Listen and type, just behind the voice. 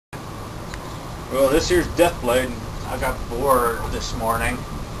Well, this here's Deathblade. I got bored this morning.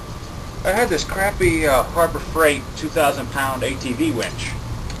 I had this crappy Harbor Freight 2,000-pound ATV winch,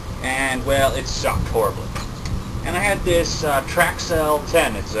 and well, it sucked horribly. And I had this Tractel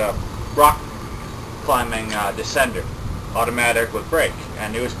 10. It's a rock climbing descender, automatic with brake,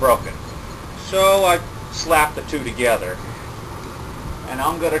 and it was broken. So I slapped the two together, and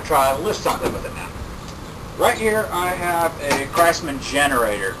I'm going to try to lift something with it now. Right here I have a Craftsman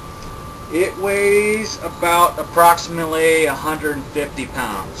generator. It weighs about approximately 150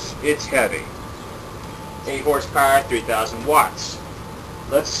 pounds. It's heavy. 8 horsepower, 3,000 watts.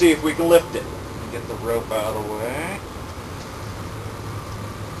 Let's see if we can lift it. Let me get the rope out of the way.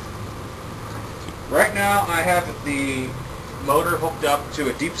 Right now I have the motor hooked up to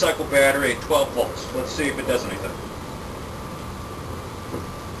a deep cycle battery at 12 volts. Let's see if it does anything.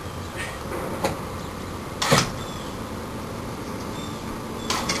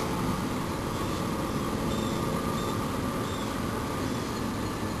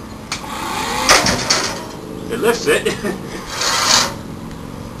 It lifts it.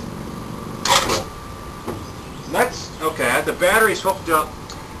 That's okay. The battery's hooked up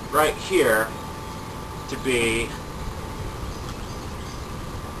right here to be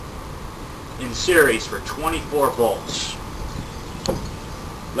in series for 24 volts.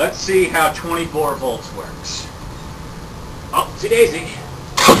 Let's see how 24 volts works. Oh, see Daisy.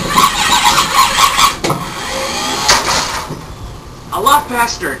 A lot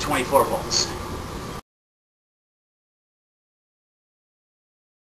faster at 24 volts.